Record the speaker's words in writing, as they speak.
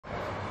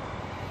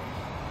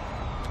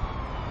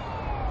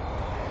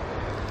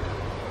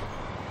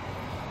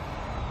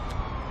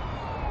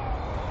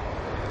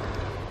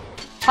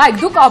Հայք,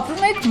 դուք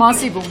ապրում եք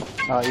մասիվում։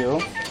 Այո։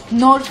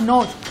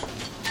 Նոր։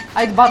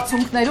 Այդ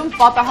բարձունքներում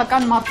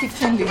պատահական մարդիկ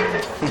չեն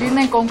լինում։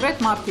 Լինեն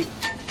կոնկրետ մարդիկ։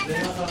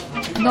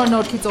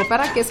 Նոր-նորքից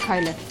օպերա կես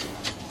քայլ է։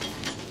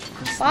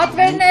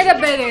 Պատվերները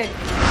բերեք։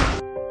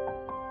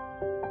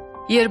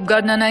 Երբ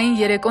գարնանային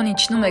երեկոն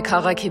իջնում է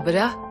քաղաքի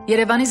վրա,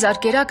 Երևանի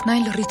զարկերակն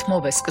այլ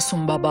ռիթմով է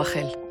սկսում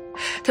բաբախել։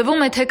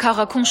 Թվում է, թե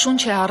քաղաքում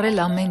շունչ է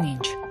առել ամեն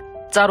ինչ։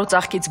 Ծառ ու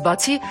ծաղկից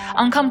բացի,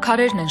 անգամ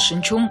քարերն են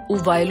շնչում ու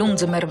վայելում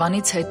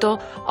ձմեռվանից հետո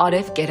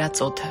արև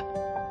կերած օդը։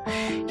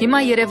 Հիմա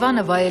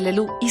Երևանը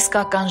վայելելու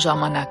իսկական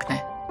ժամանակն է։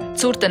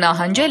 Ցուրտ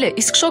տնահանջել է,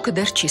 իսկ շոկը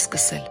դեռ չի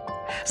սկսել։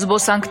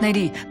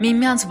 Զբոսանքների,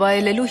 միմյանց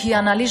վայելելու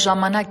հիանալի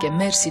ժամանակ է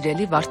մեր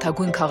սիրելի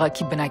վարդագույն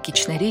քաղաքի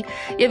բնակիչների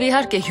եւ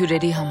իհարկե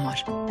հյուրերի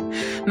համար։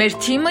 Մեր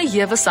թիմը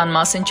եւս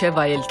անմասն չէ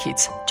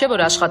վայելքից, չէ՞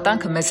 որ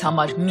աշխատանքը մեզ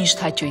համար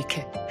միշտ հաճույք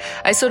է։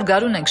 Այսօր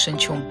գարուն ենք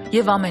շնչում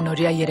եւ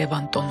ամենօրյա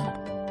Երևան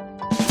տոնում։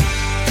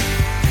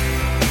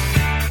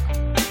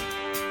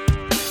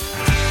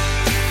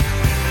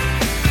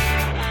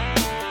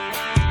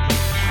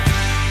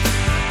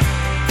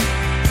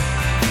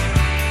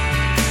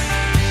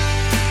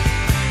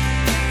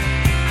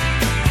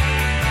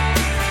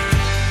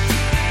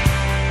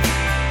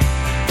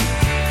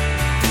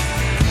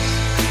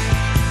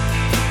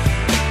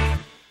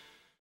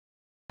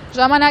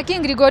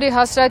 Ժամանակին Գրիգորի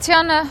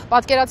Հասրատյանը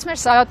պատկերացմեր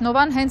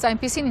Սայաթնովան հենց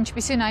այնպիսին,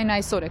 ինչպիսին այն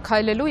այսօր է,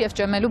 քայլելու եւ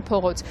ճեմելու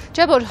փողոց։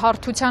 Չէ՞ որ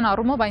հարթության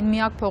առումով այն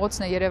միակ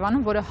փողոցն է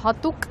Երևանում, որը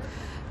հատուկ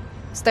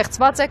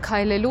ստեղծված է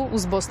քայլելու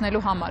ու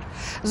զբոսնելու համար։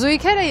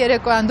 Զույգերը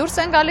երեկոյան դուրս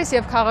են գալիս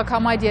եւ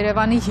քաղաքամայր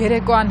Երևանի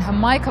երեկոյան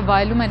հմայքը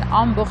վայելում են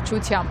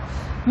ամբողջությամբ։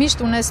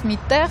 Միշտ ունես մի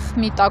տեղ,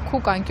 մի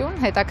տաքուկ անկյուն,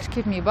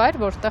 հետաքրքիր մի վայր,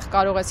 որտեղ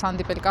կարող ես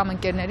հանդիպել կամ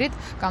ընկերներիդ,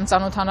 կամ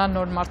ծանոթանալ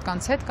նոր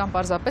մարդկանց հետ, կամ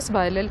պարզապես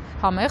վայելել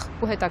համեղ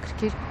ու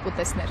հետաքրքիր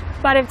ուտեստներ։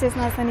 Բարև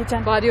ձեզ Նասանի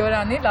ջան։ Բարի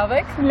օրանի, լավ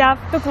եք։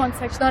 Լավ, դուք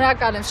ո՞նց եք։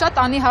 Շնորհակալ եմ։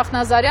 Շատ Անի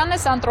Հախնազարյանն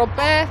է,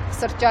 Tropez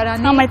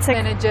սրճարանի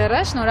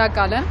մենեջերը,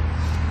 շնորհակալ եմ։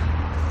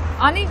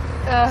 Անի,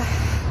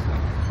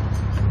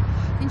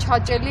 ինչ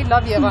հաճելի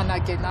լավ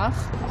եղանակ է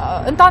նախ։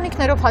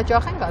 Ընտանիքներով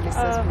հաճախ են գալիս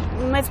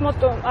ես։ Մեծ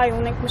մոտ այ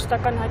ունենք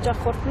մշտական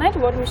հաճախորդներ,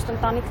 որ միշտ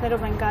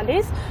ընտանիքներով են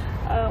գալիս։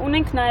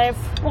 Ունենք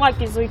նաև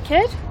ուղղակի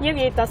զույգեր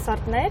եւ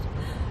երիտասարդներ,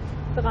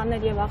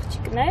 տղաներ եւ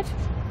աղջիկներ։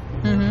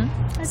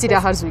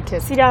 Սիրահար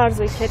զույգեր։ Սիրահար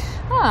զույգեր։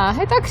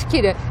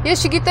 Հետաքրքիր է։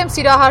 Ես չգիտեմ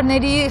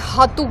սիրահարների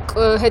հատուկ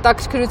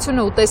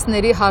հետաքրքրությունը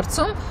ուտեստների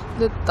հարցում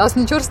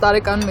 14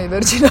 տարեկանում եմ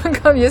վերջին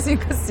անգամ ես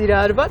ինքս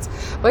սիրահարված,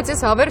 բայց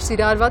ես հավերժ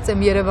սիրահարված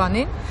եմ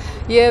Երևանին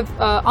եւ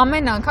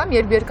ամեն անգամ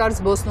երբ երկար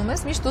զբոսնում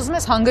ես, միշտ ուզում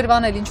ես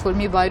հանգրվանել ինչ-որ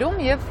մի վայրում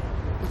եւ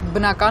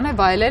բնական է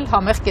վայելել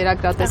համեղ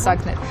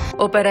կերակրատեսակներ։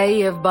 Օպերայի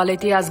եւ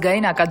բալետի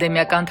ազգային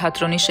ակադեմիական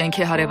թատրոնի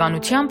շենքի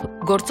հարևանությամբ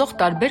գործող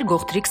տարբեր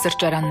գողտրիկ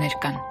սրճարաններ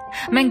կան։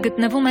 Մենք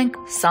գտնվում ենք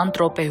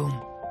Tropez-ում։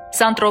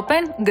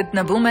 Tropez-ն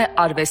գտնվում է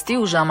արվեստի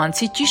ու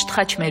ժամանցի ճիշտ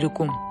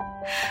խաչմերուկում։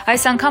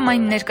 Այս անգամ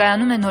այն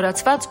ներկայանում է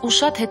նորացված ու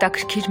շատ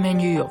հետաքրքիր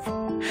մենյուով։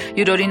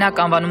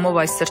 Յուրօրինակ անվանումով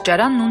այս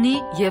սրճարանն ունի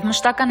եւ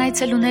մշտական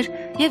այցելուներ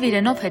եւ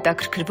իրենով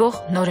հետաքրքրվող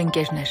նոր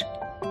ընկերներ։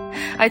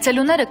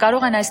 Այցելուները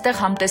կարող են այստեղ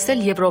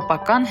համտեսել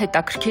եվրոպական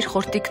հետաքրքիր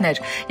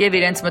խորտիկներ եւ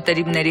իրենց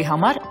մտերիմների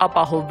համար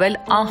ապահովել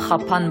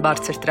անխափան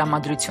բարձր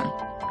տրամադրություն։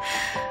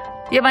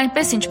 Եվ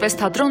այնպես, ինչպես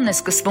թատրոնն է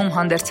սկսվում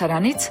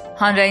հանդերձարանից,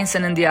 հանրային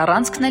սննդի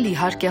առանցքն էլ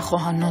իհարկե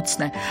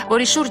խոհանոցն է,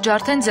 որի շուրջ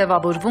արդեն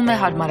ձևավորվում է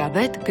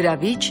հարմարավետ,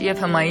 գրավիչ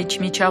եւ հմայիչ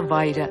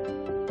միջավայրը։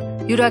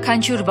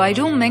 Յուրաքանչյուր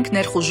վայրում մենք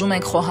ներխուժում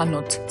ենք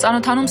խոհանոց,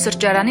 ծանոթանում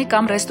սրճարանի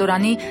կամ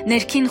ռեստորանի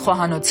ներքին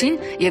խոհանոցին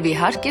եւ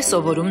իհարկե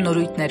սովորում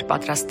նորույթներ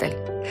պատրաստել։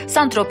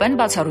 Tropez-ն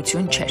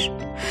բացառություն չէր։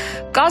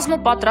 Կազմը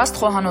պատրաստ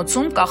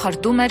խոհանոցում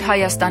կախարդում էր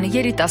Հայաստանի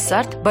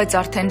երիտասարդ, բայց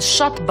արդեն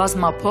շատ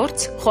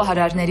բազմափորձ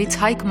խոհարարներից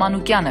Հայկ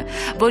Մանուկյանը,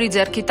 որի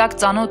ձեռքի տակ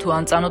ծանոթ ու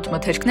անծանոթ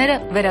մթերքները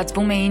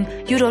վերածվում էին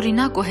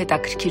յուրօրինակ ու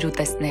հետաքրքիր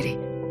ուտեստների։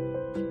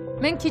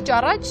 Մենք քիչ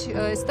առաջ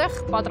այստեղ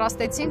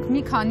պատրաստեցինք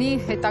մի քանի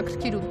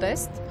հետաքրքիր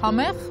ուտեստ,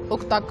 համեղ,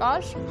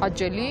 օգտակար,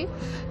 հաճելի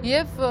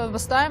եւ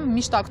վստահ եմ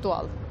միշտ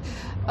ակտուալ։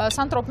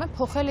 Tropez-ն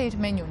փոխել է իր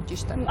մենյուն,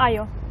 ճիշտ է։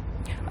 Այո։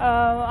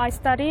 Այս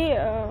տարի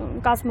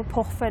կազմը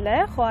փոխվել է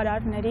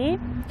խոհարարների։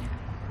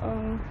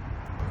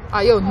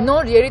 Այո,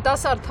 նոր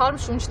երիտասարդ թարմ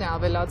շունչն է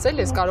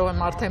ավելացել, ես կարող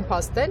եմ արդեն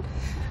փաստել։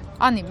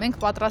 Անի,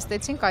 մենք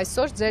պատրաստեցինք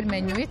այսօր ձեր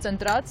մենյուից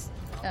ընտրած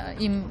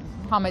իմ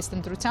համեստ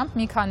ընտրությամբ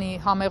մի քանի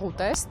համեղ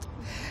ուտեստ։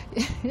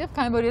 Եվ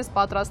քանի որ ես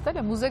պատրաստել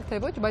եմ, ուզեք թե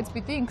ոչ, բայց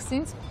պիտի ինքս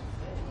ինձ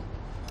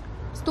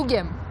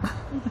ստուգեմ։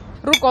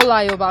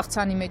 Ռուկոլայով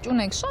աղցանի մեջ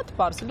ունենք շատ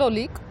բարձ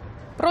լոլիկ,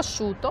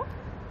 պրոշուտո,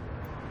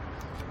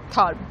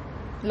 թարմ,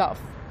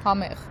 լավ,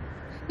 համեղ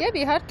եւ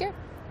իհարկե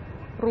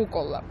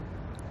ռուկոլա։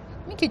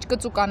 Մի քիչ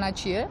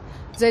կծուկանաչի է,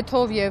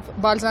 ձեթով եւ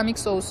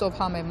բալզամիկ սոուսով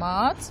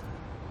համեմած։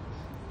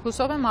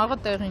 Հուսով եմ աղը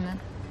տեղին է։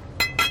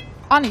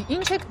 Անի,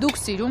 ինչ եք դուք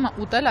սիրում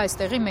ուտել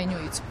այստեղի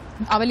մենյուից։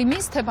 Ավելի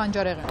միս թե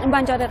բանջարեղեն։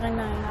 Բանջարեղենն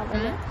այն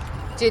ավելի։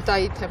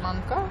 Դիետայի թեման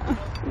կա։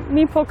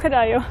 Մի փոքր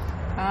այո։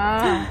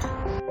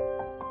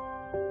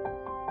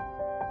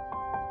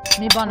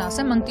 մի բան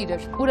ասեմ, ընտիր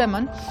էր։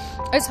 Ուրեմն,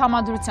 այս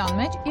համադրության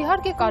մեջ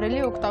իհարկե կարելի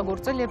է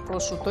օգտագործել եւ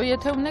պրոշուտո,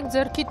 եթե ունեք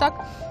ձեռքի տակ,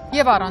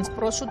 եւ առանց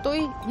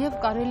պրոշուտոյի, եւ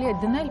կարելի է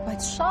դնել,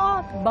 բայց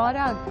շատ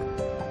բարակ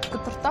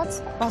կտրտած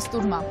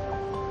պաստուրմա,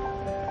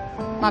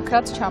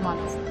 մաքրած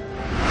չամանով։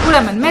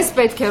 Ուրեմն, մեզ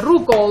պետք է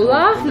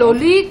ռուկոլա,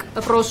 լոլիկ,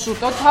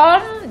 պրոշուտո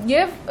թարմ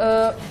եւ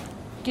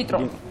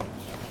կիտրոն։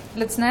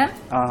 Լցնեմ,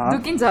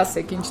 դուք ինձ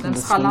ասեք ինչն եմ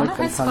սխալանը,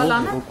 հենց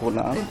սխալանը,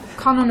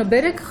 կանոնը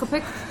բերեք,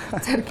 խփեք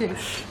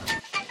ձեռքերից։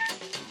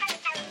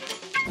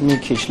 Մի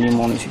քիչ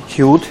լիմոնի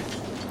հյութ։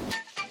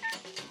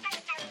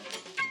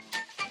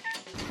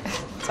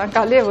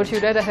 Ցանկալի է, որ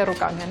հյուրերը հեռու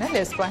կանգնեն,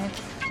 էլի այս պահին։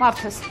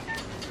 Մարդս,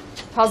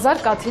 հազար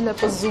կաթիլ է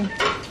պզում։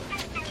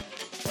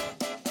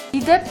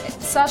 Իդեպ,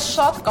 սա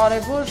շատ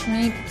կարևոր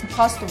մի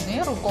փաստ ունի,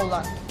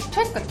 ռուկոլան,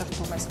 չեք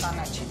կտրտում այս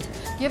կանաչի։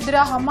 Եվ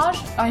դրա համար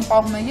այն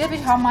պահում է եւ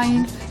իր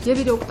համային, եւ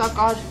իր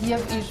օգտակար,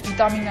 եւ իր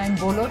վիտամինային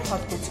բոլոր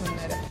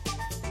հատկությունները։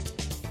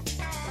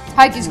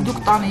 Հայք իսկ դուք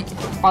տանի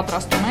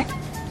պատրաստում եք,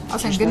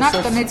 ասենք գնաք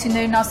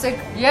տնեցիներին ասեք,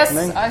 ես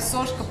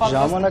այսօր կպատրաստեմ։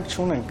 Ժամանակ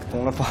չունենք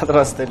տոնը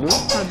պատրաստելու։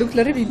 Հա, դուք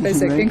լրիվ ինպես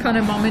եք, այնքան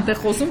եմ ամեն տեղ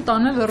խոսում,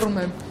 տանը լռում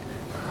եմ։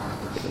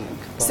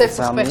 Սև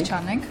պղպեղ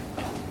չանենք։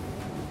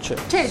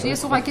 Չէ,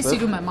 ես ուղղակի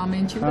սիրում եմ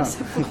ամեն ինչի վրա սև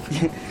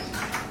պղպեղ։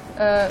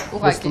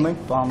 Ուղղակի։ Նստում ենք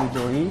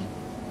պամիդորի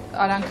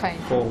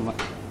արանքային կողմը։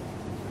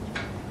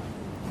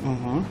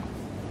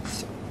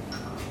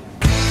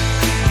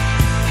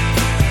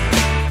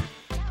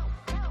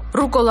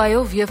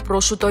 Ռուկոլայով եւ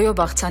պրոշուտոյով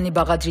աղցանի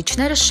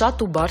բաղադրիչները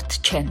շատ ու բարդ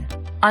չեն։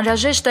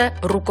 Անհրաժեշտ է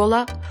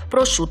ռուկոլա,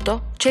 պրոշուտո,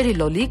 չերի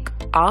լոլիկ,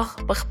 աղ,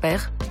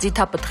 պղպեղ,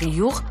 ձիթապտղի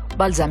յուղ,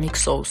 բալզամիկ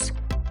սոուս։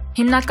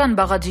 Հիմնական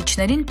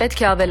բաղադրիչներին պետք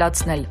է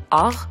ավելացնել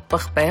աղ,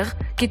 պղպեղ,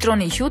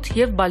 կիտրոնի հյութ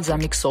եւ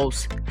բալզամիկ սոուս։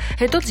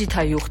 Հետո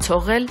ձիթայուղ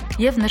ցողել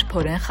եւ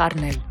նրբորեն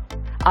խառնել։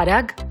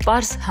 Արագ,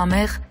 պարզ,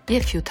 համեղ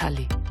եւ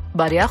հյութալի։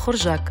 Բարյա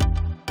խորժակ։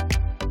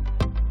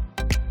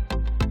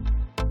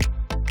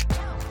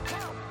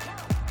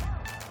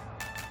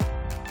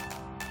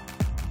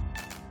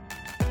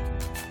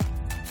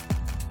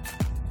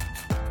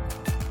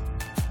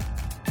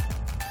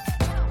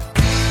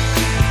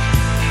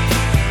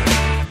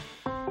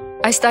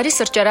 Այս տարի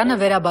սրճարանը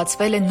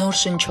վերաբացվել է նոր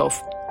շնչով,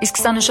 իսկ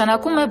սա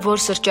նշանակում է, որ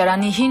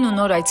սրճարանի հին ու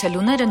նոր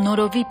այցելուները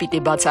նորովի պիտի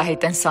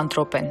բացահայտեն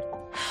Սանտրոպեն։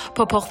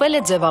 Փոփոխվել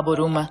է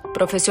ձևավորումը,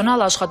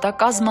 պրոֆեսիոնալ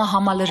աշխատակազմը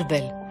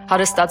համալրվել,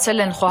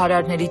 հարստացել են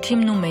խոհարարների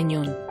թիմն ու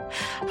մենյուն։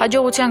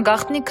 Հաջողության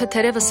գաղտնիքը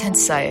թերևս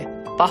հենց սա է,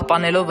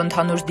 պահպանելով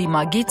ընդհանուր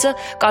դիմագիծը,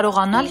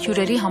 կարողանալ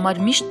հյուրերի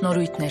համար միշտ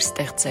նորույթներ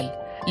ստեղծել,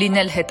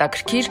 լինել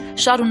հետաքրքիր,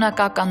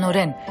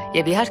 շարունակականորեն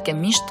եւ իհարկե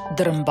միշտ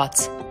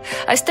դրմբաց։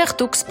 Այստեղ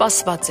դուք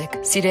սպասված եք,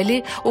 սիրելի,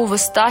 ու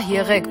վստահ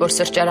եղեք, որ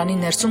սրճարանի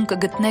ներսում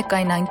կգտնեք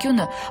այն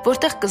անկյունը,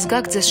 որտեղ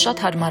կզգաք ձեզ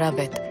շատ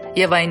հարմարավետ,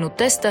 եւ այն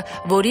ուտեստը,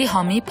 որի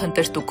համի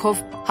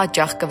փնտրտուքով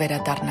հաճախ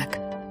կվերադառնաք։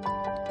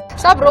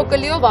 Սա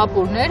բրոկոլիով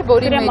ապուրներ,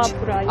 որի մեջ,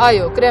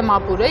 այո, կրեմ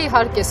ապուր է,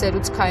 իհարկե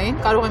սերուցքային,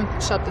 կարող եմ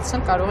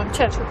շատացնել, կարող եմ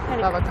չէ,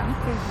 բավական։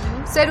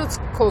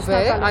 Սերուցքով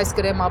է այս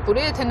կրեմ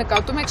ապուրը, եթե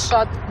նկատում եք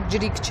շատ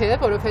ջրիկ չէ,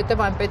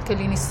 որովհետև այն պետք է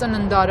լինի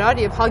սննդարար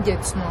եւ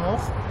հագեցնող։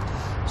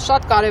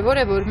 Շատ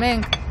կարևոր է, որ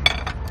մենք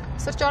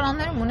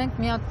սրճարաններում ունենք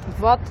մի հատ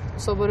վատ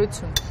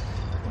սովորություն։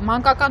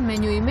 Մանկական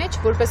մենյուի մեջ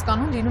որպես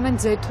կանոն լինում են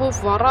ձեթով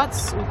վառած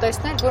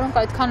ուտեստներ, որոնք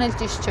այդքան էլ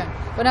ճիշտ չեն։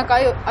 Օրինակ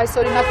այս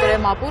օրինակ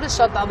կրեմ ապուրը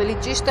շատ ավելի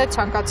ճիշտ է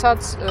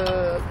ցանկացած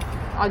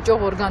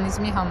աճող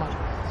օրգանիզմի համար։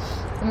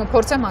 Ուրեմն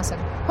փորձեմ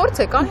ասեմ։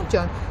 Փորձեք, Անի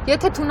ջան։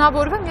 Եթե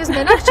թունավորվեմ, ես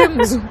մենակ չեմ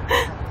ուզում։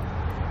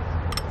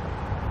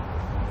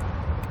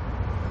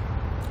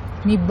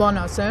 Մի բան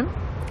ասեմ։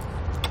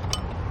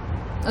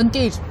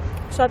 Ընտիր։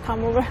 Շատ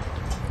համով է։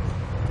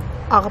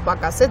 Աղը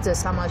պակաս է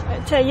ձեզ համար։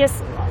 Չէ, ես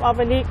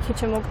ավելի քիչ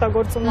եմ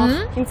օգտագործում,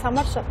 ինձ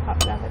համար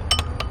շատ լավ է։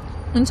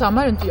 Ինձ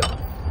համար ընտիր։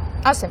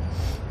 Ասեմ։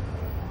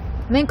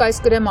 Մենք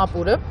այս կրեմ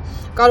ապուրը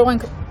կարող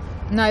ենք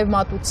նաև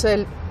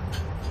մատուցել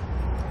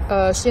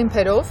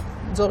շրիմփերով,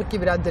 ձողիկի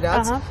վրա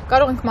դրած,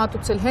 կարող ենք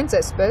մատուցել հենց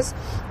այսպես։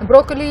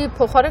 Բրոկոլիի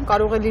փոխարեն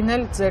կարող է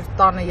լինել ձեր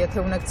տանը,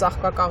 եթե ունեք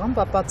ծաղկակաղամ,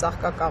 բապա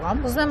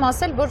ծաղկակաղամ։ Ուզում եմ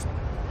ասել, որ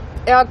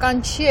էական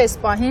չի այս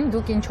պահին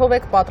դուք ինչով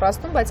եք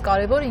պատրաստում, բայց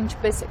կարևորը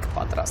ինչպես եք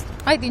պատրաստում։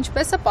 Այդ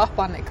ինչպեսը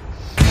պահպանեք։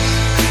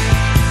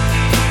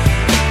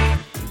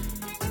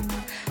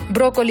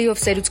 Բրոկոլիով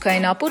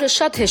սերուցքային ապուրը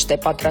շատ հեշտ է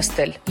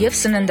պատրաստել եւ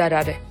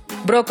սննդարար է։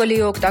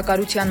 Բրոկոլիի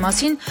օգտակարության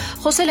մասին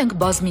խոսել ենք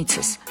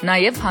բազմիցս,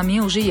 նաև Համի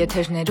ուժի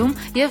եթերներում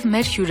եւ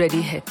մեր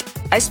հյուրերի հետ։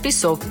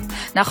 Այսպիսով,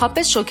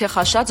 նախապես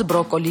շոգեխաշած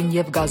բրոկոլին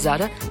եւ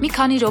գազարը մի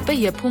քանի րոպե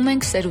եփում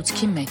ենք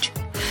սերուցքի մեջ։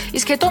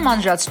 Իսկ հետո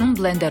մանրացնում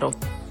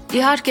բլենդերով։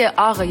 Իհարկե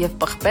աղը եւ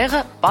պղպեղը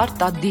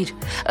պարտադիր,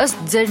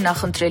 ըստ ձեր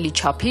նախընտրելի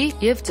չափի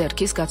եւ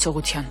ձեռքի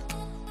զգացողության։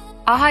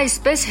 Ահա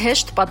այսպես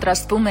հեշտ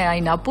պատրաստվում է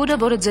այն ապուրը,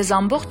 որը ձեզ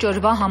ամբողջ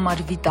օրվա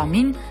համար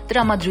վիտամին,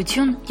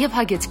 տրամադրություն եւ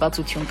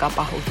հագեցվածություն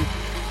կապահովի։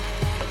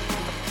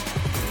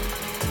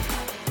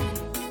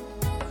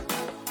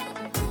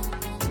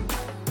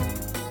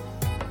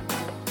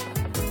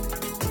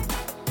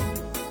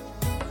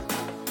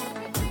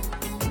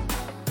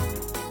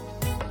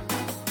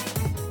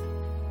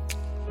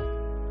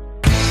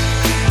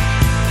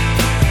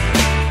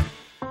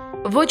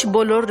 Ոչ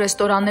բոլոր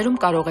ռեստորաններում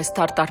կարող ես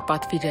տարտար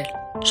պատվիրել։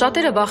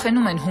 Շատերը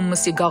վախենում են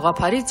հումմուսի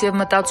գաղափարից եւ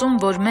մտածում,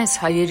 որ մեզ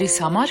հայերիս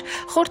համար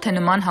խորթ է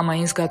նման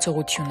համային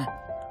զգացողությունը։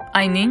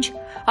 Այնինչ,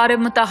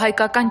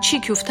 արևմտահայկական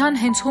չիքյուֆթան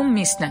հենց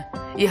հումմիսն է,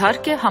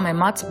 իհարկե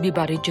համեմած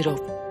բիբարի ջրով։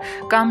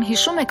 Կամ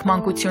հիշում եք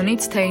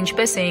մանկությունից, թե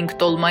ինչպես էինք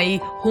տոլմայի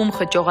հում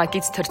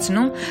խճողակից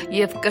թռցնում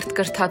եւ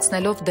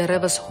կրթկրթացնելով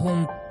դեռևս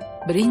հում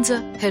բրինձը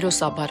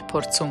հերոսաբար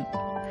փորձում։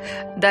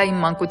 Դա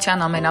իմ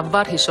մանկության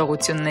ամենավառ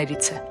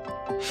հիշողություններից է։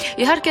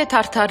 Իհարկե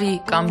թարթարի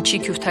կամ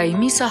չիքյուֆթայի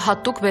միսը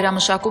հատուկ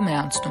վերամշակում է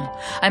անցնում,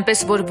 այնպես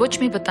որ ոչ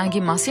մի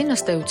վտանգի մասին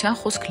ըստ էության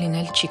խոսք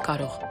լինել չի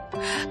կարող։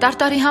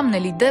 Տարտարի համն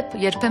էլի դեպ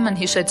երբեմն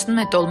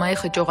հիշեցնում է տոլմայի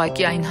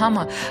խճողակի այն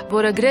համը,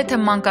 որը գրեթե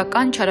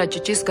մանկական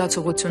չարաճճի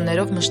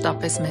զգացողություններով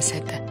մշտապես մեզ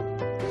հետ է։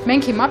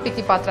 Մենք հիմա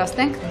պիտի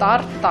պատրաստենք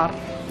տարտար,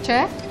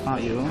 չէ՞։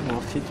 Այո,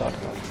 որդի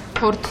տարտար։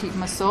 Փորթի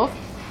մսով։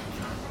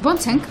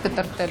 Ոնց ենք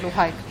կտրտելու,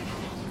 Հայկ։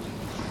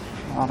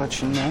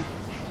 Առաջինն է։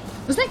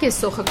 Ուզնեք ես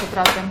սոխը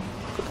կտրատեմ։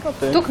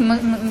 Կտրատեմ։ Դուք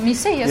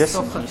միսը, ես Ես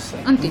սոխը։ միսը։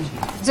 Ընտիր։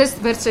 Ձեզ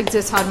վերցրեք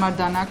ձեզ հարմար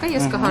դանակը,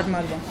 ես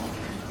կհարմարվեմ։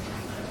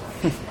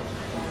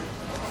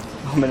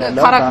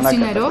 Ամենալավ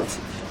Քառակուսիներով։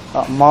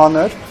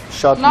 Մանր,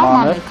 շատ Լավ մանր,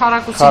 մանր,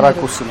 քառակուսիներով։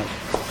 քառակուսիներ։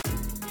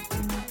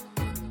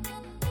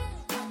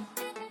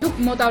 Դուք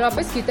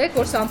մոտավորապես գիտեք,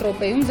 որ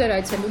Սանտրոպեյում ձեր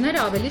այցելուները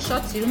ավելի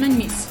շատ սիրում են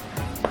միս։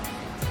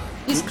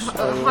 Իսկ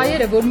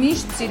հայերը, որ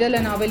միշտ սիրել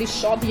են ավելի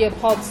շատ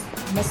եփած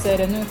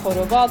մսերը, նույն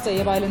խորովածը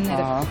եւ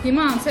այլնները,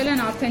 հիմա անցել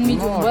են արդեն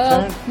medium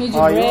well,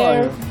 medium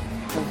rare։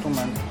 Ուտում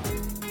են։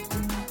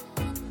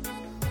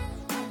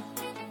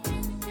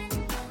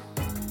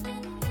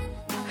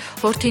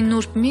 Որդի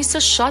նուրբ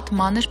միսը շատ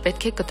մանր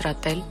պետք է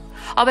կտրատել,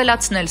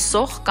 ավելացնել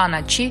սոխ,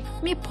 կանաչի,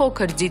 մի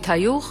փոքր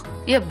ձիթայուղ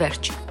եւ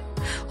վերջ։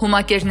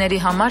 Հումակերների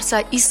համար սա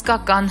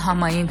իսկական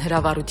համային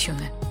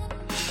հրավառություն է։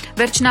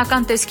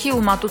 Վերջնական տեսքի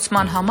ու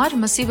մատուցման համար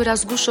մսի վրա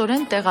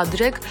զգուշորեն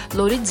տեղադրեք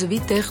լորի ձվի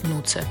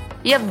դեղնուցը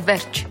եւ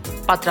վերջ,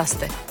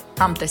 պատրաստ է։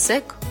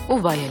 Համտեսեք ու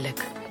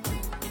վայելեք։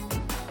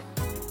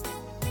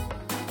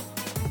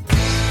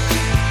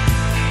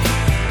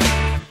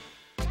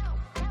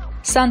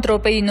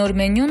 Սանտրոպեի նոր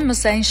մենյուն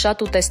մսային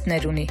շատ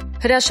ուտեստներ ունի։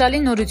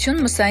 Հրաշալի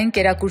նորություն մսային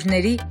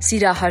կերակուրների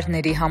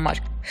սիրահարների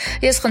համար։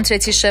 Ես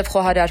խնդրեցի շեֆ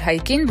խոհարար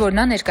Հայկին, որ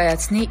նա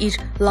ներկայացնի իր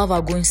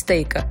լավագույն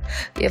ստեյկը,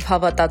 եւ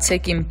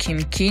հավատացեք իմ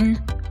քիմքին,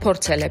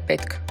 փորձել է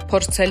պետք։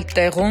 Փորձել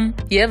տեղում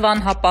եւ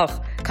անհապաղ,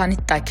 քանի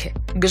տաք է։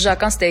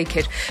 Գժական ստեյք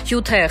էր,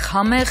 հյութեղ,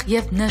 համեղ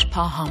եւ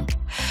նրբահամ։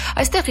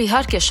 Այստեղ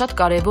իհարկե շատ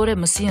կարեւոր է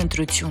մսի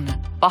ընտրությունը,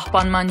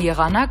 պահպանման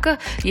եղանակը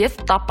եւ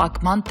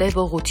տապակման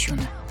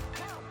տևողությունը։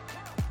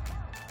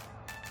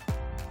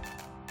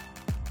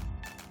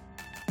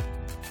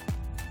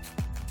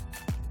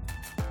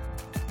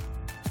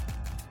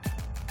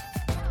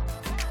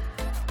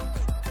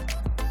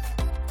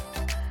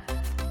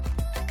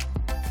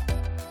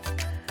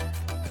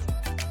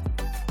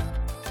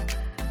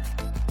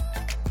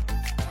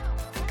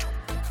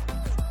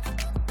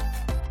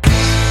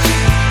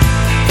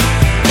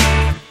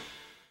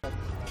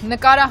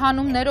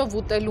 Նկարահանումներով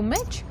ուտելու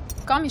մեջ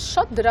կա մի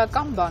շատ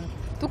դրական բան։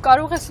 Դու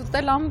կարող ես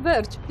ուտել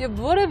անվերջ եւ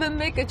որևէ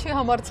մեկը չի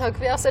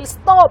համարձակվի ասել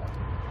ստոպ։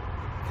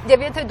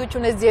 Եվ եթե դու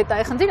չունես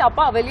դիետայի խնդիր,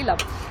 ապա ավելի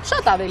լավ,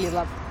 շատ ավելի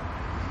լավ։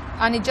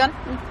 Անի ջան,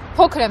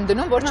 փոքր եմ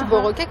դնում, որ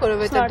չբողոքեք,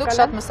 որովհետեւ դուք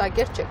շատ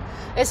մսակեր չեք։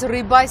 Այս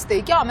ribeye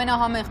steak-ի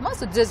ամենահամեղ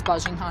մասը ձեզ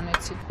բաժին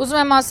հանեցի։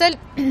 Ուզում եմ ասել,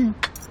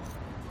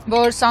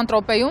 որ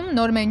Սանտրոպեյում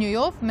նոր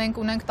մենյուով մենք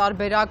ունենք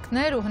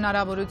տարբերակներ ու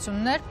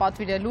հնարավորություններ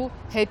պատվիրելու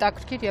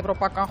հետաքրքիր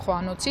եվրոպական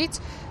խոհանոցից,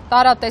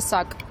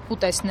 տարատեսակ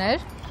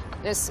ուտեստներ։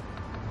 Ես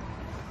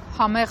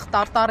համեղ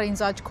տարտարը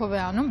ինձ աչքով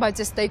է անում,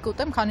 բայց ես ստեյք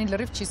ուտեմ, քանի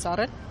լրիվ չի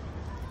սառել։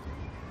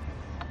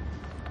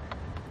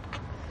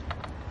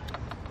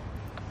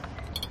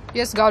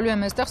 Ես գալու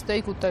եմ այստեղ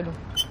ստեյք ուտելու։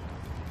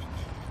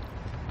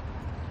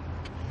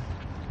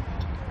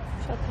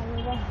 Շատ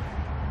համով է։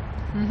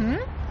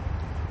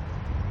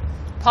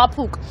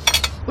 Փափուկ։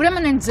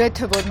 Ուրեմն այն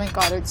ձեթը, որ մենք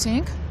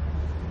արեցինք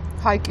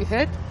Հայկի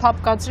հետ,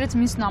 փափկացրեց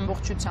միսն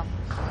ամբողջությամբ։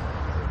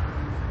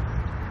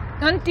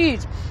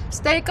 Ընտիր,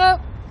 ստեյկը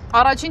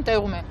առաջին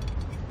տեղում է։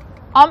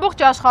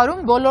 Ամբողջ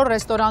աշխարհում բոլոր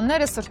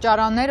ռեստորանները,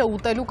 սրճարանները,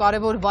 ուտելու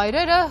կարևոր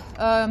վայրերը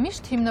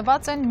միշտ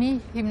հիմնված են մի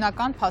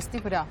հիմնական փաստի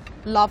վրա՝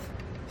 լավ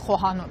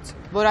խոհանոց,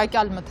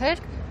 որակյալ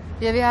մթերք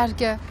եւ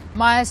իհարկե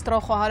մայեստրո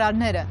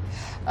խոհարարները։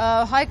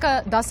 Հայկը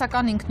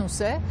դասական ինքնուս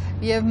է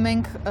եւ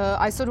մենք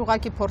այսօր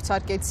ուղակի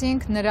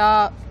փորձարկեցինք նրա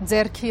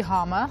ձեռքի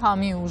համը,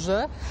 Համի ուժը,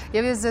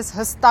 եւ ես ձեզ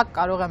հստակ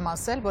կարող եմ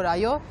ասել, որ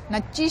այո,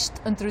 նա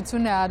ճիշտ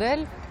ընտրություն է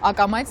արել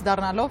ակամայից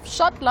դառնալով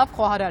շատ լավ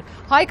խոհարար։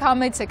 Հայկ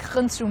համեցեք,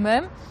 խնդրում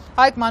եմ,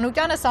 Հայկ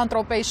Մանուկյանը,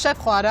 Սանտրոպեի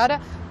շեֆ խոհարարը,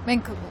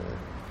 մենք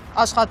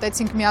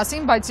աշխատեցինք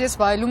միասին, բայց ես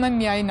վայելում եմ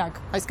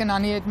միայնակ, այսինքն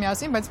անի հետ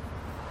միասին, բայց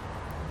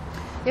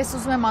ես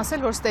ուզում եմ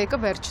ասել, որ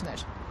ստեյկը վերջն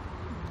էր։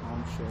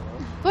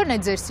 Որն է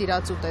ձեր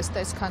սիրած ուտեստ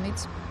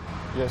այսքանից։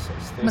 Ես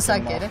ստեյկը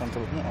Մսակերը,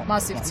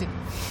 մասիվցի։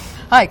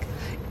 Հայկ,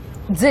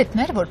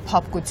 ձետն էր, որ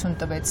փափկություն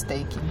տվեց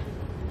ստեյքին։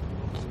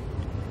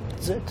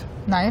 Ձեթ։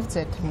 Նաև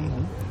ձեթ։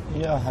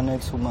 Իա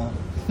հնեցումը։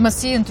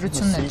 Մսի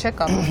ընտրությունն էլ չէ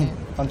կապ ունի։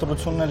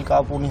 Ընտրությունն էլ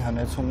կապ ունի,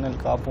 հնեցումն էլ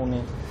կապ ունի։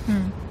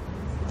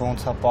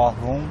 Ոնց է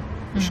պահվում,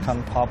 ինչքան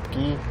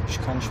փափկի,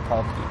 ինչքան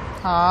չփափկի։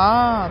 Հա,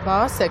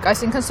 բասեք,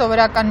 այսինքն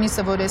սովորական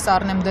միսը, որ ես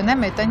առնեմ դնեմ,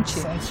 այդեն չի։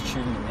 Սենց չի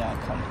լինի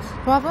անգամից։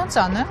 Բա ոնց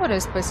անե, որ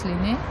այսպես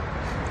լինի։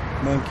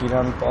 Մենք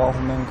իրան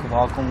պահում ենք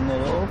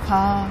վակուումներով։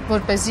 Հա,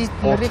 որպեսզի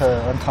Օդը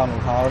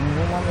ընդհանուր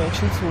հարմարվում է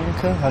մեջից ու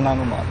ինքը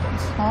հնանում է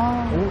այդպես։ Հա,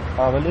 ու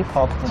ավելի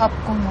փափկում։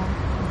 փափկում է։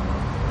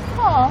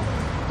 Հա,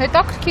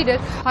 հետաքրքիր է։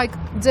 Հայկ,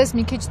 ձեզ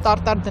մի քիչ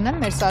տարտար դնեմ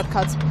մեր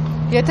սարքած։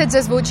 Եթե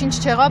ձեզ ոչինչ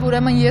չեղավ,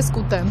 ուրեմն ես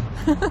կուտեմ։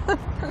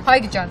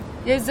 Հայկ ջան,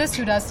 ես ձեզ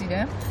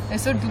հյուրասիրեմ։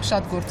 Այսօր դուք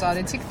շատ գործ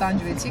արեցիք,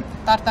 տանջվեցիք։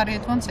 Տարտարի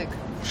հետ ոնց եք։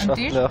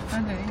 Ընտիր։ Հա,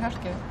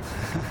 իհարկե։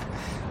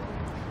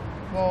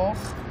 Ող,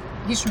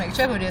 հիշում եք,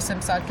 չէ՞ որ ես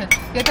եմ սարքել։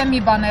 Եթե մի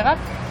բան եղավ,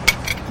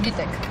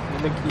 գիտեք։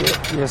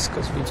 Ես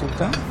սկզբից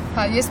ուտեմ։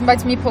 Հա, բայց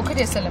մի փոքր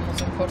ես էլ եմ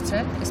ուզում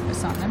փորձել, այսպես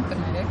անեմ,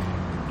 կներեք։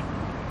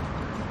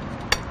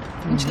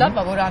 Ինչ լավ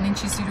է, որ անին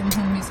չի սիրում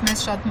հումից, մեզ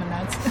շատ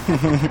մնաց։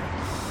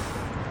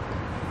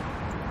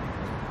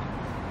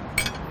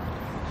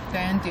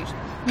 Դե ընտիր,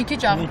 մի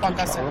քիչ աղ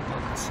պակաս է։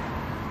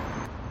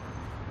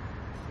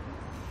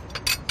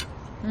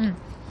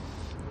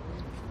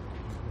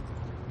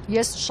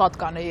 Ես շատ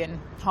կանեի են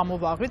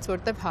համով աղից,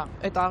 որտեվ հա,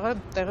 այդ աղը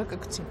տեղը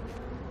կգցի,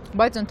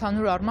 բայց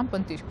ընդհանուր առմամբ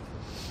ընտիր։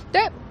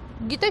 Դե,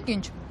 գիտեք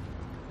ինչ,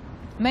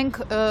 մենք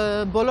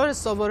բոլորը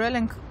սովորել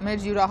ենք մեր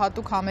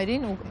յուրահատուկ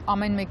համերին ու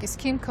ամեն մեկիս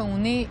քիմքը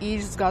ունի իր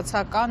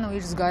զգացական ու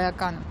իր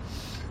զգայականը,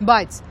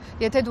 բայց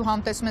եթե դու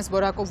համտեսում ես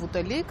որակով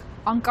ուտելիք,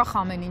 անկախ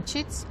ամեն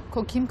ինչից,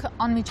 քո քիմքը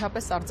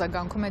անմիջապես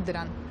արձագանքում է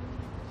դրան։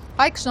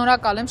 Հայկ,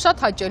 շնորհակալ եմ, շատ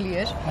հաճելի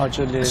էր։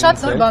 Շատ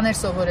նոր բաներ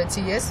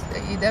սովորեցի ես,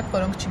 իդեպ,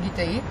 որոնք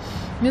չգիտեի։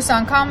 Մյուս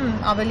անգամ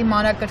ավելի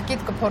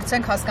մանրակրկիտ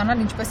կփորձենք հասկանալ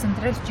ինչպես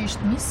ընտրել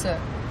ճիշտ միսը,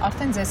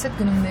 արդեն ձեզ հետ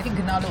գնումների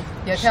գնալով,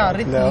 եթե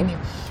առիթ լինի։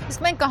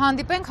 Իսկ մենք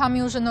կհանդիպենք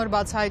Համի ուժը նոր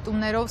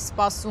բացահայտումներով,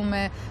 սպասում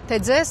է թե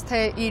ձեզ, թե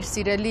իր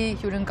սիրելի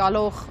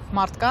հյուրընկալող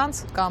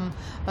մարդկանց կամ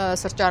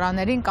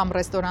սրճարաններին կամ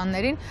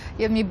ռեստորաններին,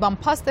 եւ մի բան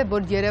փաստ է,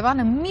 որ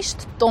Երևանը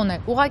միշտ տոն է։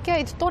 Ուղղակի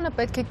այդ տոնը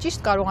պետք է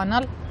ճիշտ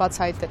կարողանալ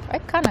բացահայտել։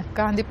 Այդքանը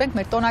կհանդիպենք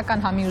մեր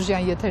տոնական Համի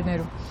ուժյան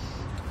եթերներում։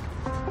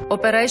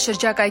 Օպերայի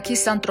շրջակայքի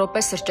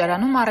tropez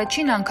սրճարանում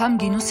առաջին անգամ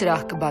գինու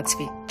սրահ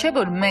կբացվի, չէ՞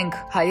 որ մենք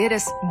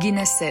հայերս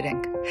գինեսեր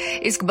ենք։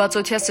 Իսկ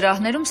բացօթյա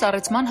սրահներում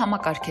սառեցման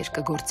համակարգեր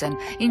կգործեն,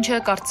 ինչը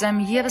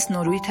կարծեմ ևս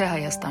նորույթ է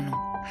Հայաստանում։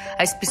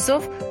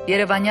 Այսպիսով,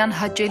 երևանյան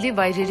հաճելի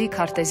վայրերի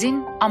քարտեզին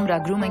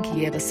ամրագրում ենք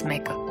ևս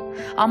մեկը։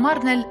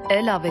 Ամառն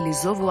էլ ավելի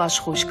զով ու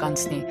աշխույժ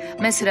կանցնի։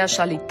 Մեզ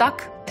հրաշալի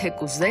տաք, թե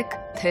կուզեք,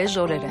 թե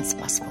ժորեր են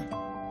սպասվում։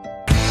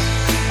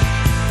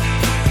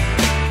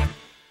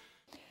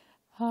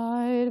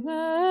 Հայր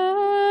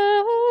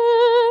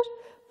մեր,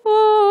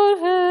 որ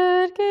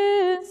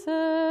հերկինս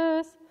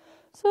ես,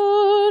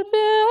 Սուրբ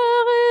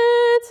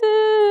Եղիցի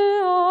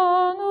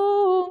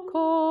անուն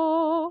քո,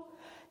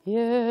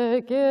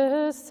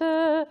 եկես է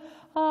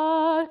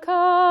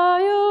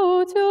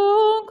արքայություն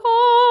քո,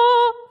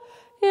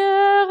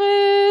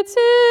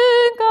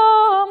 Եղիցին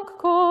կամք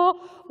քո,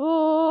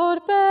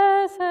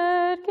 որպես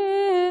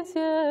հերկինս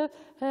և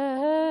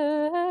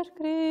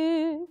հերկրի։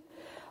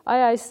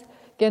 Այս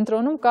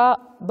կենտրոնում կա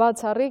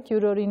բացառիկ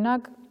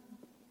յուրօրինակ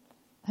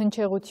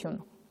հնչեղություն։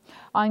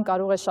 Այն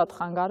կարող է շատ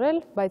խանգարել,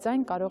 բայց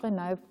այն կարող է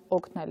նաև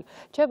օգնել։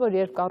 Չէ՞ որ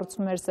երբ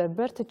կառուցվում էր Սև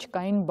բերդը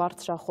չկային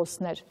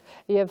բարձրախոսներ,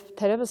 եւ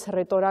թերևս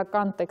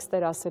ռետորական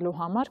տեքստեր ասելու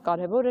համար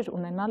կարևոր էր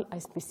ունենալ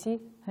այսպիսի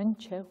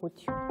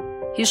հնչեղություն։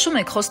 Հիշում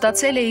եք,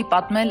 խոստացել էի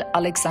պատմել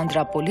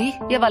Ալեքսանդրապոլի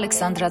եւ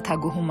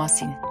Ալեքսանդրաթագուհու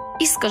մասին։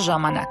 Իսկը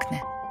ժամանակն է։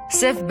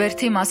 Սև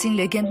բերդի մասին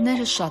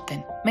լեգենդները շատ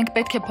են։ Մենք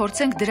պետք է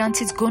փորձենք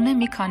դրանցից գոնե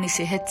մի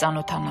քանիսի հետ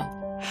ծանոթանալ։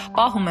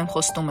 Պահում եմ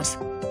խոստումս։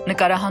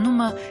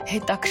 Նկարահանումը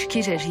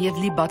հետաքրքիր էր եւ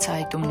լի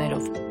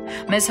բացահայտումներով։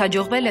 Մեզ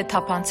հաջողվել է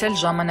թափանցել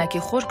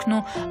ժամանակի խորքն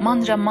ու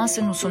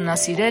մանրամասն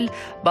ուսումնասիրել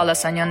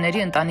Բալասանյանների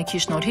ընտանիքի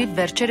շնորհիվ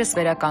վերջերս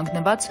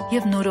վերականգնված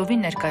եւ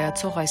նորովին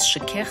ներկայացող այս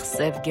շքեղ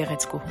սև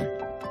գեղեցկուհուն։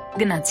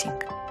 Գնացինք։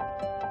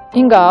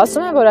 Ինգա,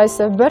 ասում են, որ այս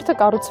Սև բերդը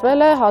կառուցվել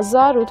է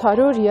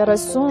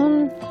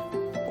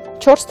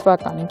 1834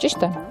 թվականին,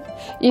 ճիշտ է։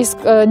 Իսկ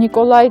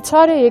Նիկոլայ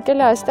Ցարը եկել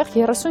է այստեղ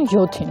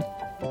 37-ին։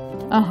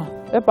 Ահա,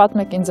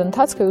 պատմեք ինձ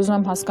ընթացքը, ուզում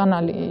եմ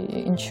հասկանալ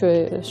ինչու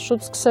է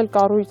շուտ սկսել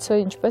կառույցը,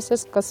 ինչպես է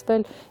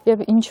սկսվել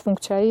եւ ինչ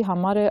ֆունկցիայի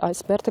համար է այս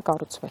բերդը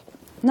կառուցվել։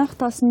 Նախ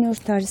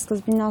 19-րդ դարի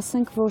սկզբին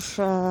ասենք, որ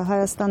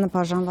Հայաստանը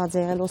բաժանված է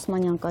եղել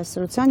Օսմանյան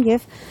կայսրության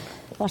եւ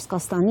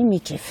Պարսկաստանի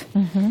միջև։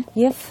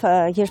 Եվ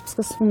երբ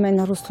սկսվում են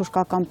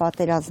ռուս-թուրքական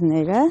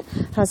պատերազմները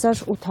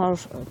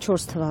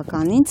 1804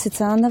 թվականին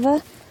Ցիցանովը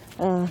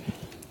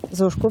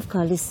զորքով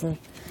գալիս է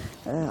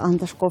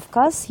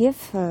Անդրկովկազ եւ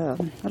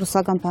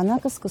ռուսական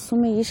բանակը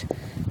սկսում է իր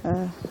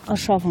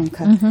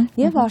արշավանքը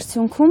եւ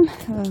արդյունքում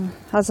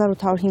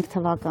 1805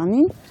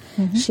 թվականին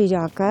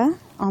Շիրակը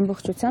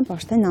ամբողջությամբ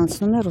արդեն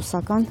անցնում է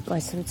ռուսական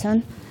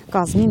կայսրության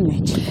կազմի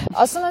մեջ։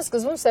 Ասում են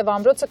սկզբում Սև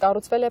ամրոցը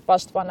կառուցվել է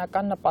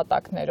պաշտպանական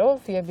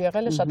նպատակներով եւ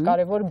եղել է շատ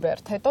կարեւոր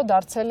բերդ, հետո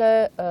դարձել է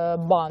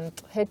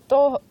բանտ,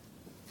 հետո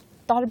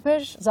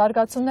տարբեր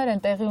զարգացումներ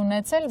են տեղի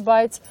ունեցել,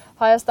 բայց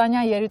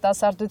հայաստանյան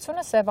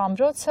երիտասարդությունը Սև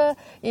ամրոցը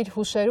իր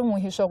հուշերում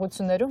ու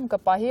հիշողություններում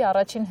կպահի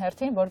առաջին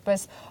հերթին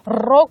որպես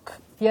ռոք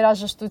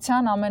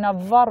երաժշտության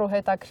ամենավառ ու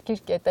հետաքրքիր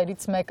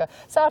կետերից մեկը։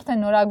 Սա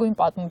արդեն նորագույն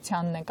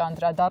պատմությանն է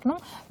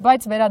անդրադառնում,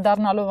 բայց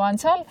վերադառնալով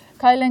անցյալ,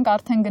 քայլենք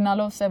արդեն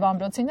գնալով Սև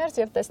ամրոցի ներս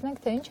եւ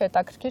տեսնենք, թե ինչ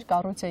հետաքրքիր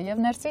կառույց է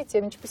եւ ներսից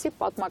եւ ինչպիսի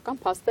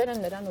պատմական փաստեր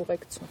են նրան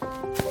ուղեկցում։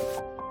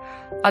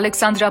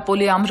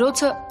 Ալեքսանդրապոլի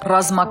ամրոցը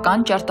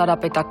ռազմական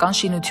ճարտարապետական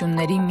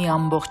շինությունների մի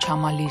ամբողջ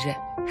համալիր է։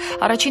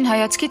 Առաջին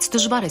հայացքից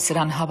դժվար է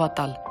սրան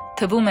հավատալ։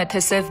 Թվում է,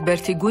 թե Սև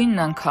բերդի գույնն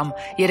անգամ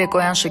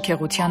երեկոյան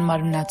շքեղության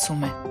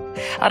մարմնացում է։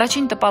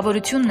 Առաջին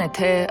տպավորությունն է,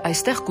 թե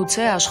այստեղ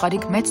գուցե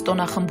աշխարհիկ մեծ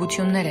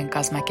տոնախմբություններ են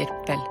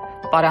կազմակերպվել,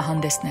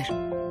 պարահանդեսներ,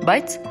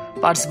 բայց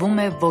պարզվում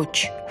է ոչ։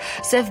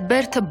 Սև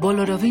բերդը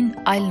բոլորովին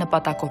այլ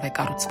նպատակով է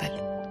կառուցվել։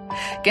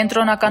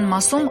 Կենտրոնական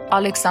մասում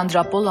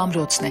Ալեքսանդրապոլ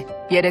ամրոցն է,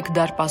 3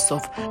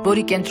 դարպասով,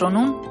 որի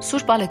կենտրոնում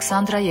Սուրբ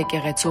Ալեքսանդրա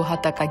եկեղեցու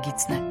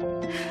հատակագիծն է։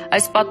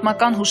 Այս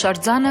պատմական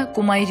հուշարձանը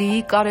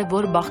Կումայրիի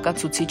կարևոր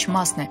բաղկացուցիչ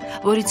մասն է,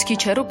 որից քիչ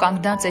հեռու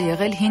կանգնած է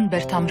եղել հին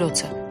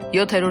բերդամրոցը,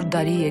 7-րդ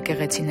դարի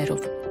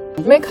եկեղեցիներով։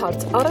 Մեկ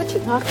հարց,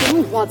 առաջին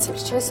նախկինում բաց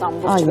էր, չէ՞,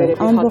 ամբողջ վերևի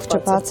հատվածը։ Ամբողջը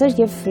բաց էր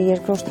եւ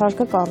երկրորդ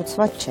հարկը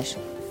կառուցված չէր։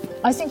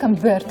 Այսինքն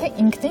բերդը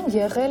ինքնին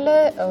եղել է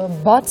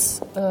բաց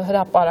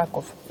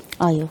հրապարակով։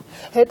 Այո։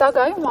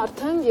 Հետագայում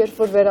արդեն, երբ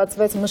որ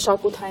վերածվեց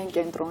մշակութային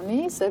կենտրոնի,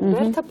 Սև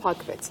բերդը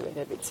փակվեց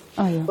վերևից,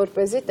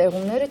 որպեսզի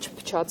տեղումները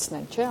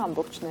չփչացնեն, չէ,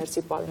 ամբողջ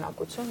ներսի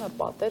պարունակությունը,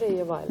 պատերը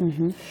եւ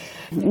այլն։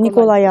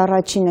 Նիկոլայ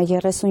առաջինը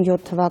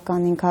 37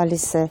 թվականին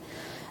գալիս է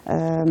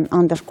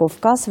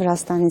Անդրկովկաս,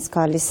 Վրաստանից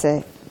գալիս է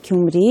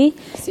Գյումրի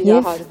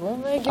եւ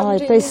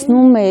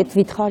տեսնում է այդ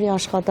վիթխարի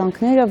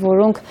աշխատանքները,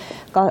 որոնք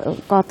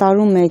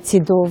կատարում է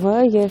Ցիդովը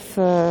եւ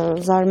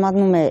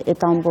զարմանում է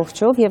այդ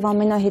ամբողջով եւ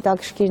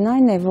ամենահետաքրքիրն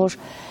այն է, որ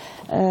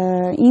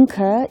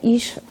ինքը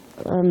իր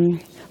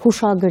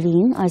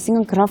հուշագրին,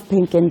 այսինքն գրաֆ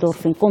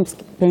Բենկենդորֆին, կոմս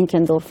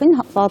Բենկենդորֆին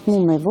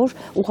պատմում է, որ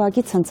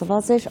ուղղակի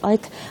ցնցված էր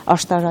այդ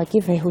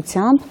աշտարակի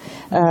վեհությամբ,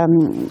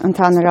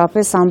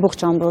 ընդհանրապես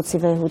ամբողջ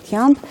ամրոցի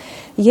վեհությամբ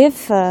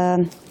եւ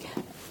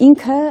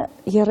ինքը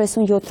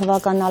 37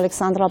 թվական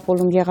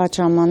Ալեքսանդրապոլում եղած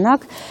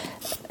ժամանակ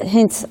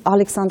հենց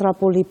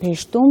Ալեքսանդրապոլի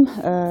փեշտում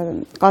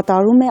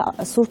կատարում է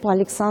Սուրբ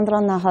Ալեքսանդրա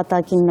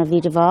նահատակին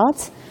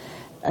նվիրված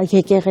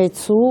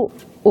եկեղեցու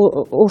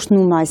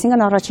օշնումը,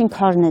 այսինքն առաջին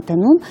քարն է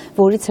դնում,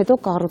 որից հետո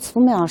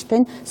կառուցվում է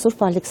արդեն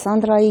Սուրբ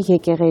Ալեքսանդրայի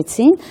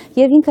եկեղեցին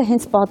եւ ինքը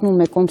հենց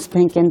պատմում է կոմս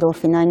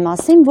Բենկենդորֆին այն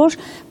մասին, որ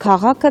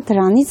քաղաքը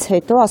դրանից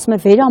հետո ասում է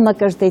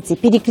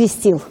վերամկրտեցի,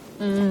 Պիրիկրիստիլ,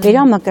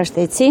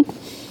 վերամկրտեցի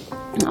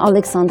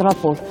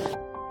Ալեքսանդրապոլ։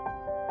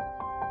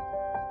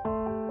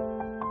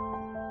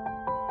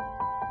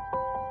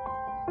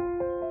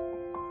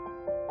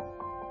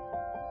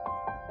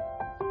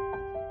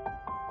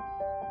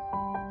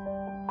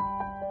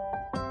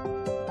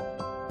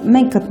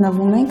 Մենք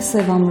գտնվում ենք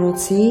Սև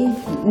ամրոցի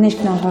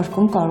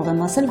ներքնահարկում, կարող եմ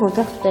ասել,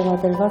 որտեղ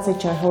տեղադրված է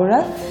ջրհորը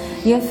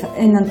եւ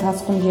այն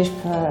ընթացքում,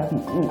 երբ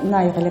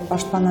նա եղել է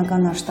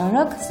պաշտպանական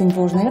աշտարակ,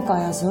 զինվորները,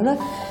 կայազորը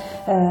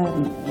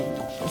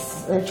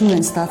ջուր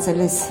են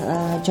ստացել այս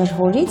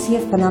ջրհորից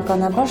եւ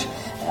բնականաբար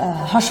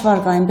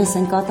հաշվարկը այնպես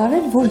են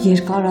կատարել, որ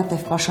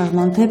երկարատև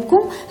պաշարման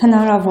դեպքում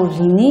հնարավոր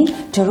լինի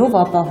ջրով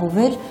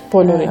ապահովել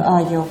բոլորին։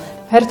 Այո։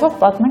 Հերթով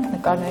պատմենք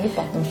նկարների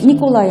պատմությունը։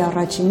 Նիկոլայ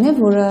առաջինն է,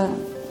 որը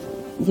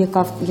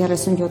եկավ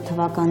 37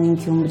 թվականին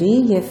Գյումրի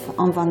եւ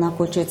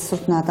անվանակոչեց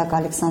Սուրբ Նահատակ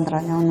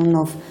Ալեքսանդրայի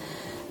անունով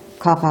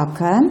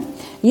քաղաքը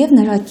եւ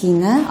նրա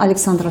կինը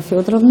Ալեքսանդրա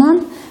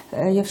Ֆյոդրովնան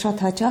եւ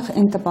շատ հաճախ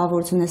այն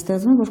տպավորությունն է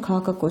ստեղծվում, որ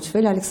քաղաքը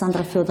կոչվել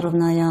Ալեքսանդրա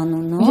Ֆյոդրովնայի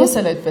անունով։ Ես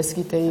էլ այդպես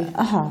գիտեի։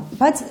 Ահա,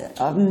 բայց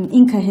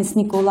ինքը հենց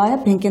Նիկոլայը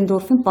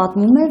Բենկենդորֆին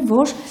պատմում է,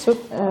 որ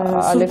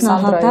Սուրբ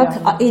Նահատակ,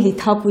 էլի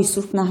թափուի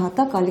Սուրբ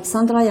Նահատակ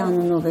Ալեքսանդրայի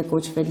անունով է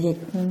կոչվել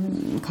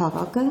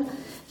քաղաքը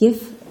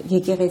եւ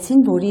եկեղեցին,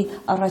 որի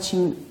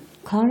առաջին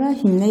քարը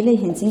հիմնել է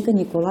հենց ինքը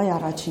Նիկոլայ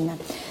առաջինը։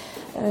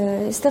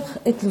 Այստեղ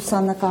այդ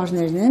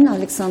լուսանկարներն են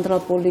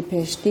Ալեքսանդրապոլի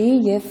փեշտի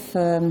եւ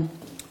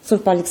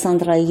Սուրբ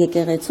Ալեքսանդրայի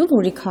եկեղեցու,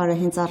 որի քարը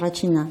հենց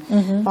առաջինը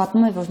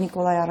պատմում է, որ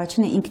Նիկոլայ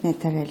առաջինը ինքն է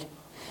դրել։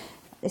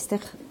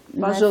 Այստեղ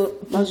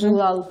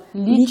Пожелал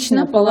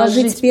лично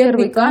положить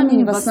первый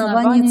камень в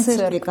основание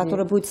церкви,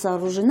 которая будет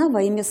сооружена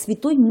во имя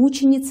святой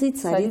мученицы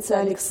царицы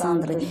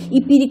Александры,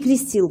 и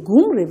перекрестил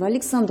Гумры в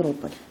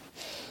Александрополь.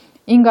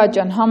 Ինգա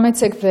ջան,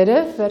 համեցեք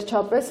վերև,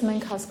 վերջապես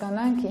մենք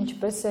հասկանանք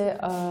ինչպես է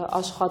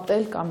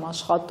աշխատել կամ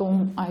աշխատում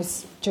այս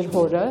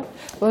ջրհորը,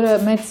 որը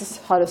մեծ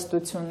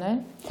հարստություն է։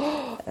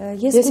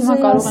 Ես հիմա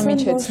կարող եմ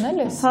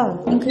իջեցնել ես։ Հա,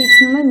 ինքը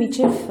իջնում է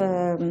միջև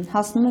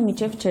հասնում է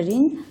միջև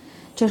ջրին։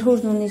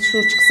 Ջրհորն ունի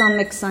շուրջ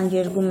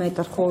 21-22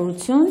 մետր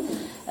խորություն։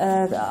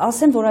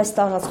 Ասեմ, որ այս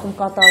տարածքում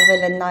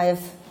կատարվել են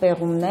նաև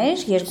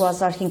պեղումներ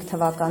 2005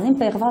 թվականին,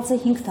 պեղված է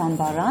 5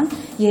 թամբարան,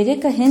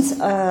 3-ը հենց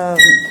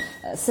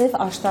Սև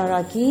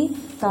աշտարակի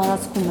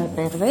տարածքում է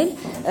պեղվել։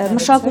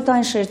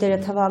 Մշակութային շերտերը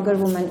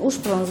թվագրվում են ուշ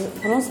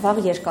բրոնզ վաղ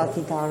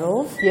երկաթի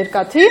դարով։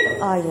 Երկաթի։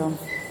 Այո։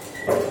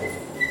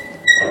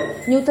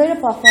 Նյութերը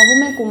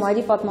պահպանվում են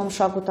Կումայրի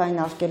պատմամշակութային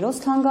արգելոց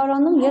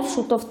թանգարանում եւ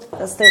շուտով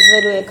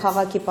ստեղծվելու է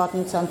քաղաքի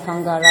պատմության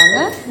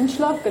թանգարանը։ Ինչ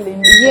լավ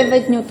կլինի։ Եվ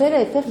այդ նյութերը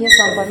այդտեղ ես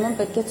անպայման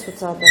պետք է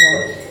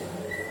ցուցադրեմ։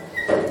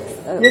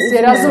 Ես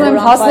երազում եմ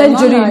հասնել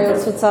ջրին։ Այո,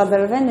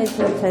 ցուցադրվեն այդ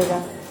նյութերը։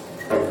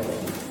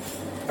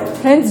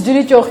 Հենց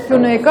ջրի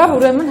ճողփյունը եկավ,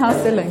 ուրեմն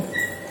հասել ենք։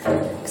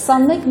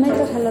 21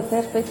 մետր հələ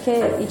դեռ պետք է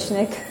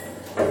իջնեք։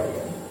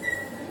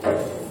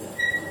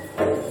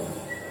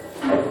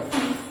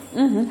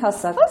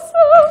 Հասակ։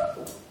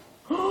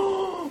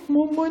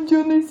 Մաման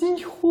ջան, ես ինչ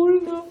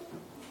խորն է։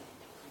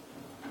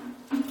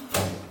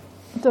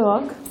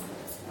 Так,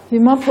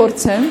 հիմա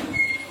փորձեմ։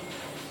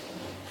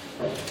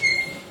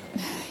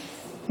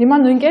 Հիմա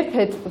նույն կերպ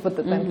հետ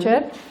պտտեմ, չէ՞։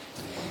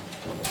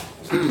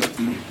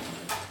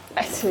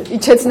 Այս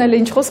իջեցնելը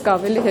ինչ խոսք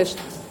ավելի հեշտ։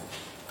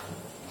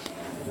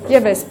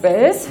 Եվ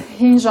այսպես,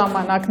 հին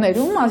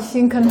ժամանակներում,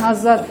 այսինքն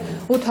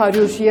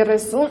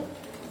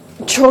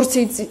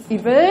 1834-ից ի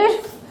վեր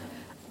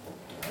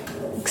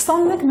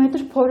 21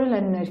 մետր փորել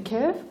են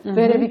ներքև,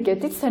 վերևի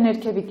կետից, թե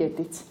ներքևի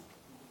կետից։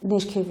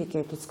 Ներքևի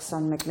կետից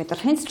 21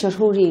 մետր, հենց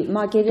ջրհորի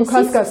մակերեսից։ Դուք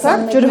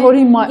հասկացաք,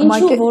 ջրհորի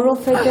Ինչու,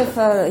 որովհետև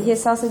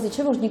ես ասեցի,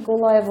 չէ, որ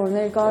Նիկոլայը, որ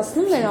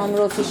ներկայացնում էր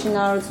ամրոցի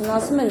շինարարությունը,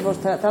 ասում էր, որ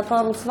դա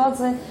կառուցված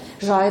է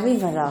ժայռի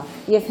վրա,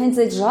 եւ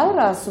հենց այդ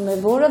ժայռը ասում է,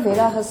 որը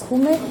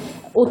վերահսկում է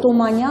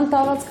օտոմանյան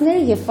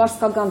տարածքները եւ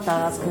պարսկական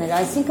տարածքները,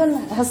 այսինքն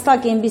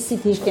հստակ այնպիսի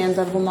դիրք է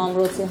ընտրվում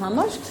ամրոցի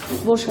համար,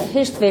 որ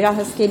հեշտ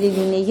վերահսկելի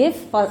լինի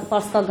եւ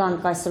պարսկական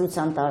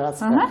կայսրության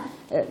տարածքը,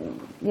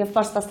 եւ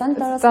Պարսկաստանի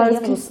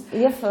տարածքը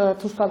եւ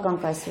թուրքական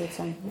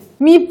կայսրության։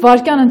 Մի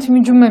վարքյան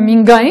ընդմիջում եմ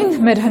ինգային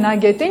մեր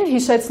հնագետին,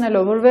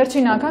 հիշեցնելով, որ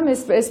վերջին անգամ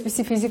ես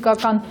այսպիսի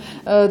ֆիզիկական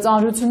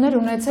ծանրություններ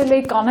ունեցել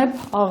էի Կանեփ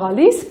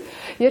աղալիս,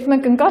 երբ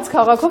մենք ընկած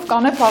քաղաքով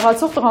Կանեփ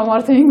աղացող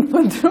տղամարդ էինք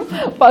փնտրում,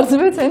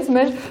 բարձվեց հենց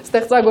մեր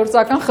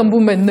ստեղծագործական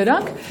խմբում են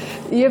նրանք,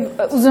 եւ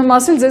ուզում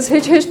ասել, ձեզ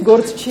հեչ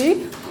գործ չի,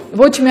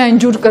 ոչ միայն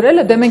ջուր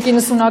կրելը, դե մենք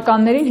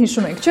 90-ականներին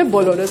հիշում ենք, չէ՞,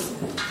 բոլորս,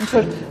 ինչ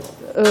որ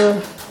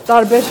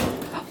տարբեր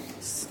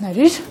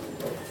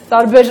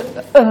տարբեր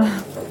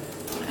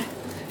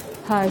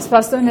հա,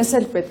 սպաստոյն ես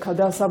էլ պետք է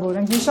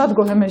դասավորենք, մի շատ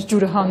գոհ եմ ես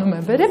ջուրը հանում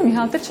եմ վերև, մի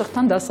հատ էլ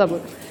շղթան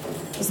դասավոր։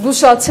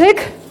 Զգուշացեք,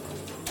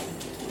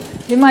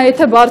 հիմա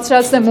եթե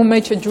բարձրացնեմ ու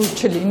մեջը ջուր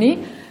չլինի,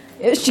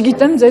 ես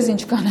չգիտեմ ձեզ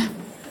ինչ կանեմ,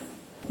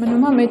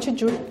 մնում է մեջը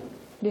ջուր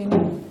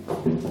լինի։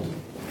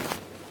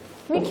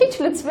 Մի քիչ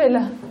լծվել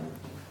է,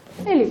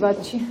 էլի վատ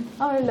չի,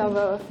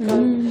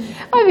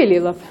 ավելի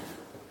լավ։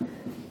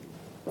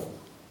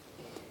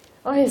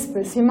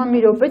 Այսպես, հիմա մի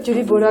րոպե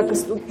ջրի որակը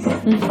ստուգ։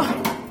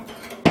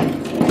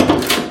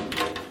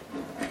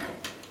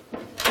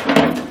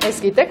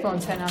 Այս գիտեք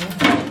ոնց են անում։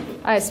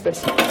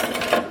 Այսպես։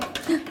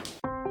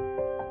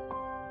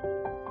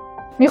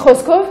 Մի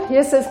խոսքով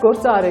ես այս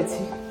գործը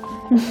արեցի։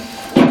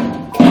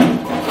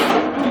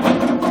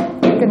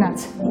 Գնաց։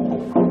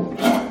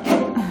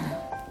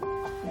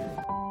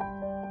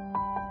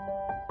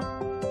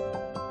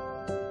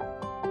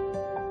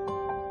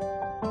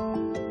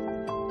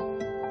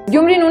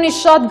 Գյումրին ունի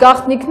շատ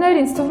գաղտնիքներ,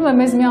 ինձ թվում է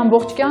մեզ մի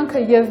ամբողջ կյանքը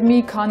եւ մի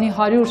քանի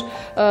 100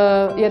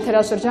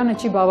 եթերաշրջանը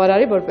չի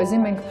բավարարի, որպեսզի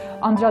մենք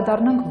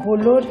անդրադառնանք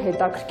բոլոր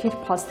հետաքրքիր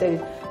փաստերին,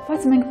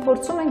 բայց մենք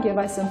փորձում ենք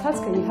եւ այս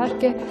ընթացքը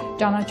իհարկե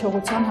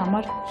ճանաչողության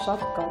համար շատ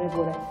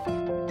կարեւոր է։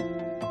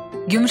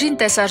 Գյումրին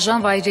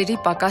տեսարժան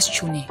վայրերի պակաս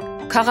չունի։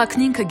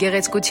 Քաղաքն ինքը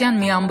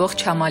գեղեցկության մի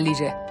ամբողջ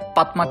համալիր է,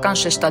 պատմական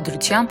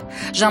շեշտադրությամբ,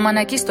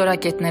 ժամանակի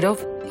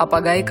ստորակետներով,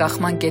 ապագայի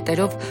կախման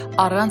կետերով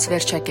առանց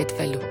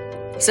վերջակետվելու։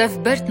 Սև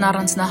բերդն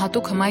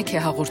առանձնահատուկ հմայք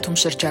է հաղորդում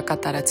շրջակա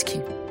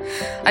տարածքին։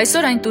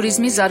 Այսօր այն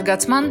տուրիզմի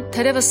զարգացման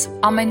թերևս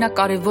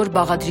ամենակարևոր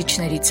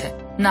բաղադրիչներից է։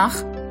 Նախ,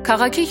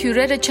 քաղաքի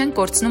հյուրերը չեն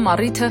կորցնում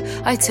առիթը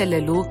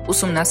այցելելու,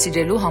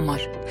 ուսումնասիրելու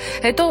համար։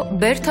 Հետո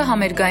բերդը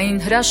համերգային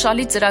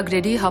հրաշալի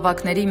ծրագրերի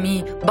հավաքների մի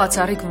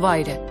բացառիկ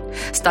վայր է։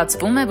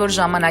 Ստացվում է, որ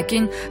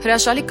ժամանակին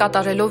հրաշալի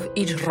կատարելով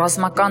իր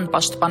ռազմական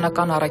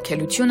պաշտպանական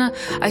առաքելությունը,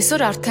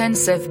 այսօր արդեն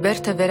Սև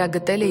բերդը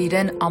վերագտել է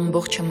իրեն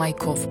ամբողջ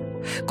հմայքով։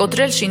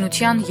 Կոտրել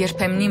շինության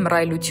երբեմնի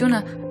մռայլությունը,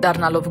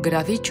 դառնալով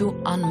գրավիչ ու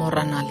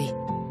անմոռանալի։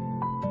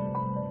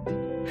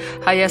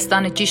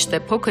 Հայաստանը ճիշտ է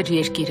փոքր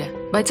երկիր է,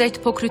 բայց այդ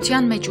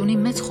փոքրության մեջ ունի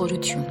մեծ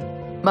խորություն,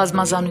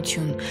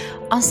 բազմազանություն,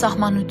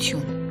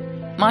 անսահմանություն։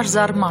 Մարզ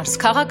առ մարզ,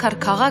 քաղաք առ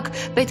քաղաք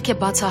պետք է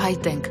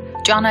բացահայտենք,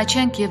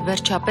 ճանաչենք եւ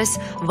վերջապես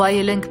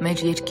վայելենք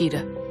մեր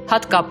երկիրը,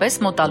 հատկապես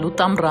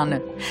մոտալուտ ամռանը,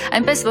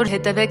 այնպես որ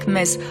հետևեք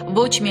մեզ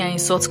ոչ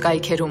միայն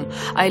սոցկայքերում,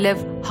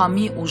 այլև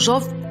Համի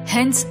ուժով,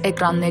 հենց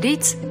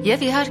էկրաններից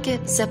եւ իհարկե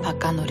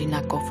սեփական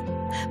օրինակով։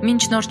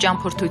 Մինչ նոր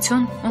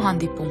ճամփորդություն ու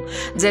հանդիպում։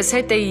 Ձեզ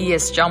հետ էի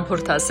ես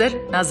ճամփորդասեր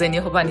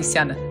Նազենի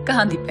Հովհաննիսյանը։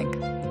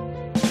 Կհանդիպենք։